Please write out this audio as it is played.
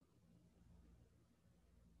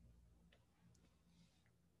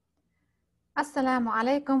Assalamu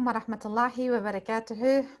alaikum wa rahmatullahi wa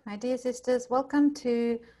barakatuhu. My dear sisters, welcome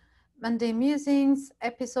to Monday Musings,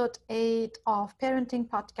 episode 8 of Parenting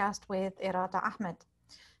Podcast with Irada Ahmed.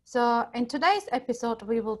 So, in today's episode,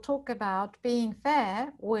 we will talk about being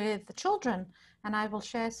fair with children, and I will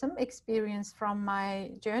share some experience from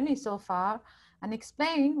my journey so far and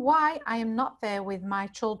explain why I am not fair with my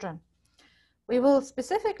children. We will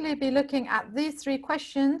specifically be looking at these three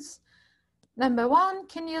questions. Number one,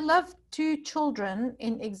 can you love two children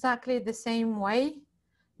in exactly the same way?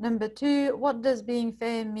 Number two, what does being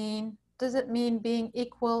fair mean? Does it mean being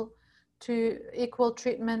equal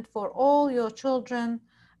treatment for all your children?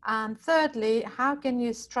 And thirdly, how can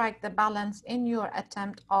you strike the balance in your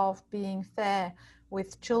attempt of being fair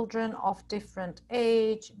with children of different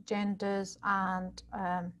age, genders, and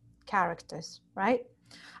characters, right?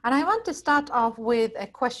 And I want to start off with a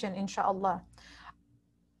question, inshallah.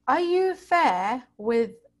 Are you fair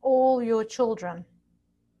with all your children?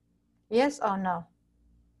 Yes or no?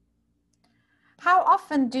 How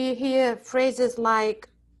often do you hear phrases like,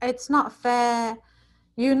 it's not fair,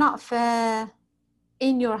 you're not fair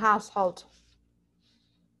in your household?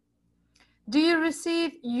 Do you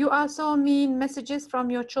receive, you are so mean messages from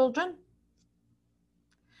your children?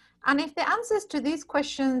 And if the answers to these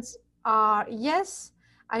questions are yes,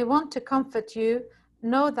 I want to comfort you,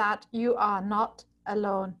 know that you are not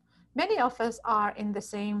alone. Many of us are in the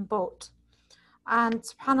same boat. And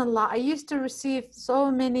subhanallah, I used to receive so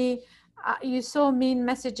many you so mean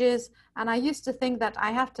messages, and I used to think that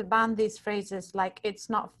I have to ban these phrases like it's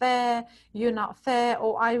not fair, you're not fair,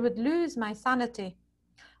 or I would lose my sanity.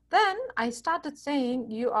 Then I started saying,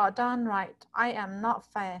 you are darn right, I am not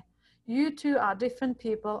fair. You two are different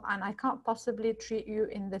people and I can't possibly treat you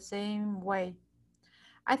in the same way.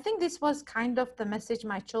 I think this was kind of the message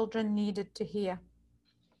my children needed to hear.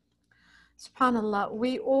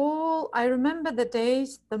 SubhanAllah, I remember the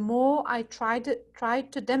days, the more I tried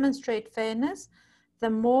to demonstrate fairness, the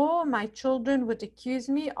more my children would accuse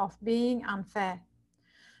me of being unfair.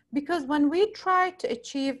 Because when we try to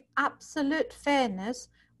achieve absolute fairness,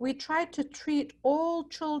 we try to treat all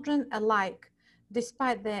children alike,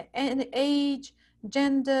 despite their age,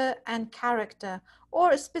 gender, and character, or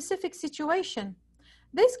a specific situation.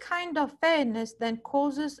 This kind of fairness then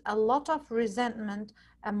causes a lot of resentment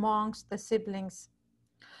amongst the siblings.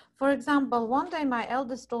 For example, one day my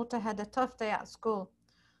eldest daughter had a tough day at school.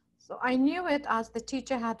 So I knew it as the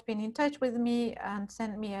teacher had been in touch with me and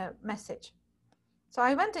sent me a message. So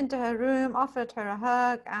I went into her room, offered her a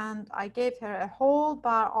hug, and I gave her a whole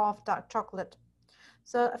bar of dark chocolate.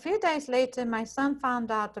 So a few days later, my son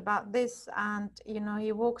found out about this, and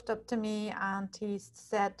he walked up to me and he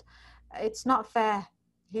said, it's not fair.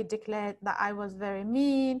 He declared that I was very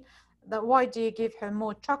mean, that why do you give her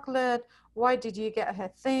more chocolate? Why did you get her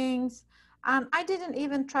things? And I didn't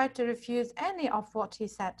even try to refuse any of what he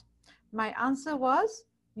said. My answer was,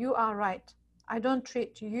 you are right. I don't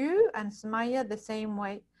treat you and Sumaya the same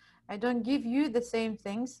way. I don't give you the same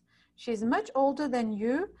things. She's much older than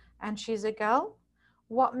you and she's a girl.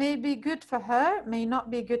 What may be good for her may not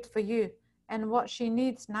be good for you. And what she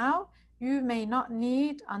needs now, you may not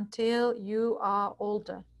need until you are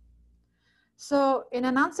older. So in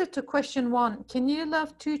an answer to question 1, can you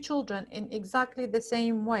love two children in exactly the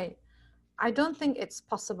same way? I don't think it's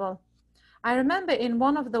possible. I remember in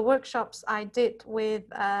one of the workshops I did with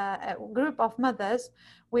a group of mothers,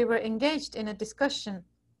 we were engaged in a discussion.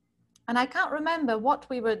 And I can't remember what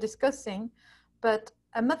we were discussing, but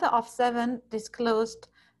a mother of 7 disclosed,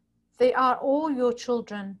 they are all your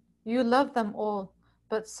children. You love them all.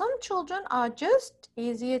 But some children are just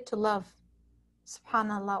easier to love.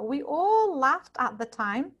 SubhanAllah, we all laughed at the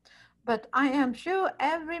time, but I am sure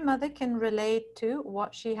every mother can relate to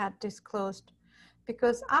what she had disclosed.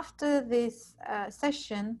 Because after this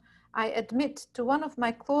session, I admit to one of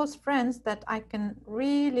my close friends that I can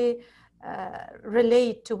really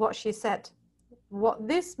relate to what she said. What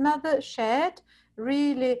this mother shared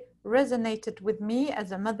really resonated with me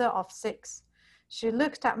as a mother of 6. She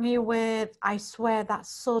looked at me with, I swear that's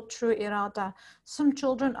so true, Irada. Some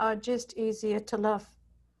children are just easier to love.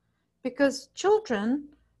 Because children,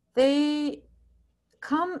 they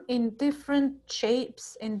come in different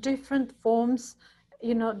shapes, in different forms,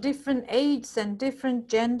 different ages and different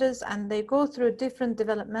genders, and they go through different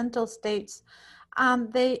developmental states.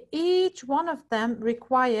 And each one of them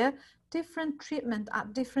require different treatment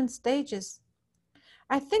at different stages.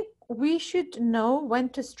 I think we should know when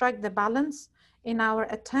to strike the balance in our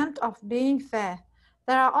attempt of being fair.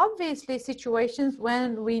 There are obviously situations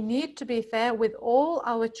when we need to be fair with all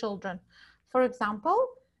our children. For example,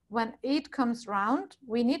 when Eid comes round,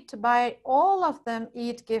 we need to buy all of them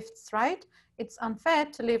Eid gifts, right? it's unfair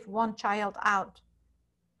to leave one child out.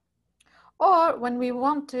 Or when we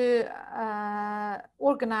want to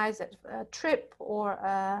organize a trip or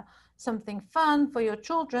something fun for your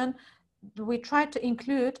children, we try to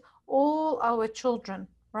include all our children,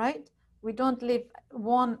 right? We don't leave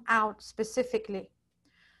one out specifically.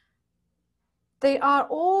 They are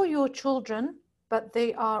all your children, but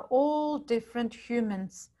they are all different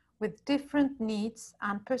humans with different needs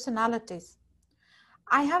and personalities.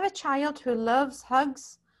 I have a child who loves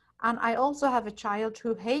hugs, and I also have a child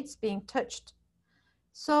who hates being touched.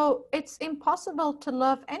 So it's impossible to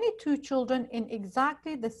love any two children in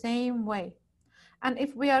exactly the same way. And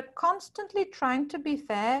if we are constantly trying to be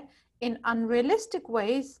fair in unrealistic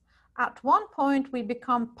ways, at one point we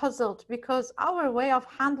become puzzled because our way of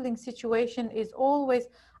handling situation is always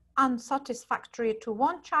unsatisfactory to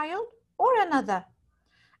one child or another.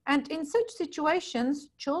 And in such situations,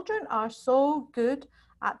 children are so good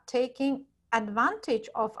at taking advantage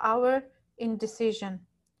of our indecision.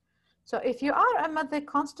 So if you are a mother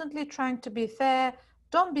constantly trying to be fair,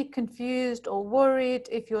 don't be confused or worried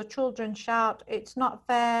if your children shout, "It's not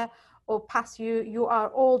fair," or pass you, "You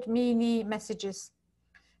are old meanie" messages.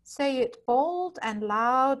 Say it bold and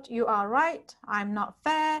loud, "You are right, I'm not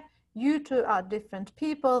fair, you two are different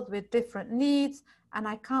people with different needs, and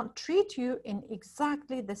I can't treat you in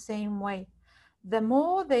exactly the same way." The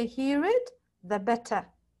more they hear it, the better.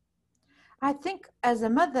 I think as a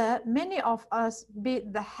mother, many of us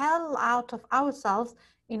beat the hell out of ourselves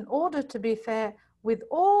in order to be fair with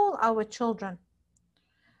all our children.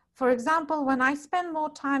 For example, when I spend more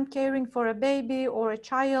time caring for a baby or a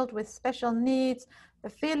child with special needs, the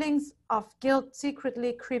feelings of guilt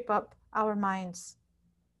secretly creep up our minds.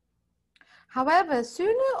 However,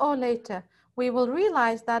 sooner or later, we will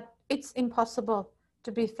realize that it's impossible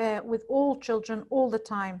to be fair with all children all the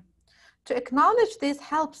time. To acknowledge this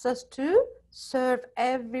helps us to serve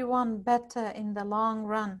everyone better in the long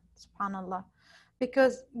run, subhanAllah,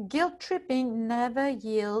 because guilt tripping never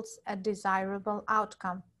yields a desirable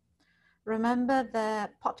outcome. Remember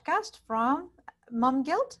the podcast from Mom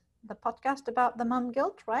Guilt, the podcast about the mom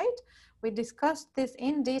guilt, right? We discussed this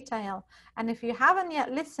in detail. And if you haven't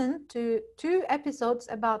yet listened to 2 episodes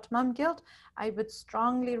about mom guilt, I would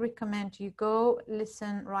strongly recommend you go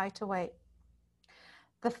listen right away.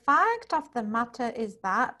 The fact of the matter is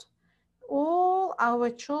that all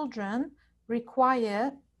our children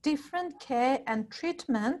require different care and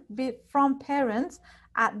treatment from parents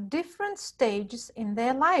at different stages in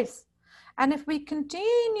their lives. And if we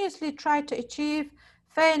continuously try to achieve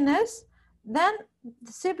fairness, then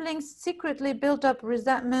the siblings secretly build up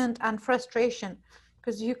resentment and frustration,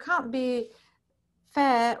 because you can't be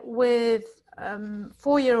fair with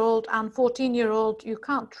 4-year-old and 14-year-old. You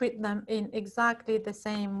can't treat them in exactly the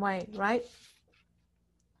same way, right?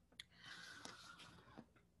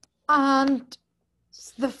 And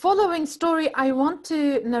the following story I want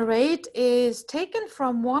to narrate is taken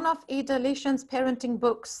from one of Ida Lishan's parenting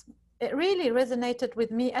books. It really resonated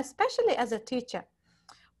with me, especially as a teacher.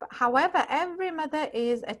 But however, every mother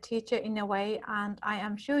is a teacher in a way, and I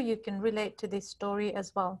am sure you can relate to this story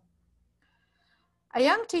as well. A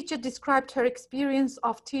young teacher described her experience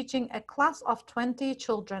of teaching a class of 20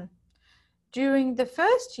 children. During the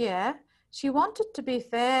first year, she wanted to be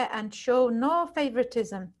fair and show no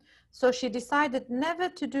favoritism, so she decided never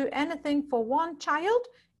to do anything for one child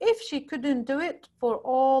if she couldn't do it for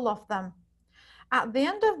all of them. At the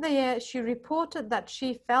end of the year, she reported that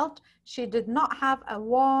she felt she did not have a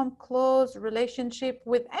warm, close relationship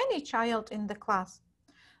with any child in the class.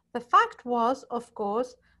 The fact was, of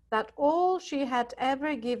course, that all she had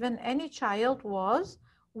ever given any child was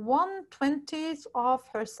 1/20th of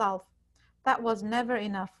herself. That was never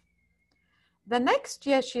enough. The next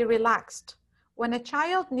year she relaxed. When a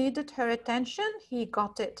child needed her attention, he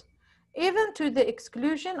got it, even to the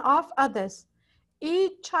exclusion of others.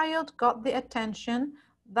 Each child got the attention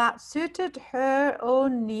that suited her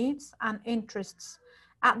own needs and interests.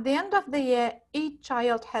 At the end of the year, each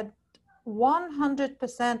child had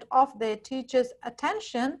 100% of their teacher's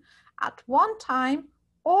attention at one time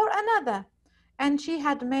or another, and she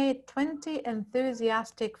had made 20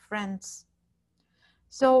 enthusiastic friends.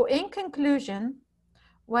 So in conclusion,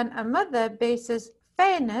 when a mother bases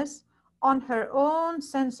fairness on her own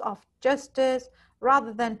sense of justice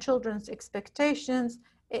rather than children's expectations,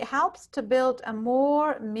 it helps to build a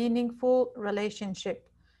more meaningful relationship.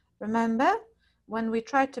 Remember, when we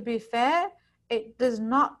try to be fair, it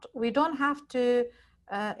doesn't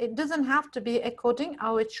have to be according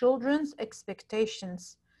our children's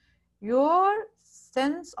expectations. Your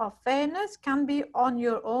sense of fairness can be on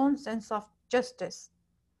your own sense of justice.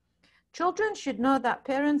 Children should know that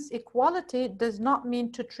parents' equality does not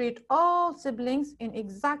mean to treat all siblings in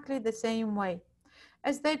exactly the same way.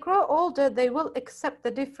 As they grow older, they will accept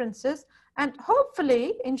the differences, and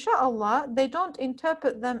hopefully, inshallah, they don't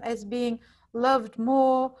interpret them as being loved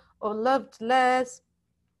more or loved less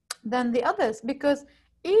than the others, because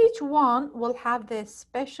each one will have their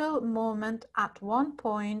special moment at one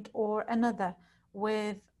point or another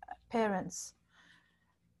with parents.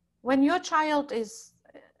 When your child is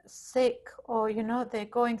sick, or they're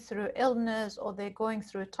going through illness, or they're going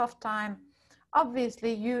through a tough time,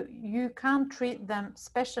 obviously you can't treat them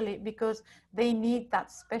specially, because they need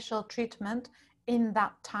that special treatment in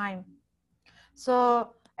that time.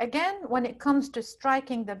 So again, when it comes to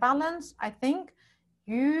striking the balance, I think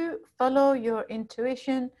you follow your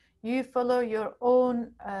intuition, you follow your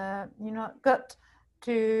own gut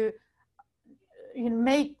to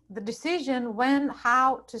make the decision when,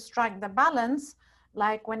 how to strike the balance.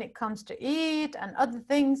 Like when it comes to eat and other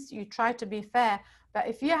things, you try to be fair. But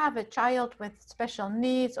if you have a child with special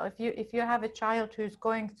needs, or if you have a child who's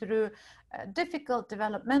going through a difficult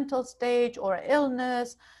developmental stage or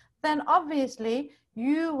illness, then obviously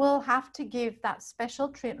you will have to give that special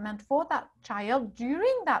treatment for that child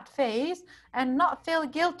during that phase, and not feel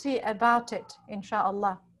guilty about it,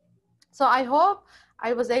 inshallah. So I hope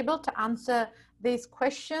I was able to answer these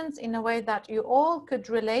questions in a way that you all could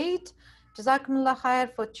relate. Jazakumullah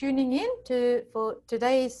khair for tuning in for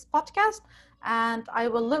today's podcast, and I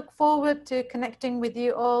will look forward to connecting with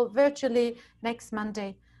you all virtually next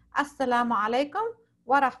Monday. Assalamu alaikum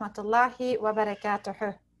wa rahmatullahi wa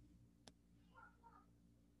barakatuh.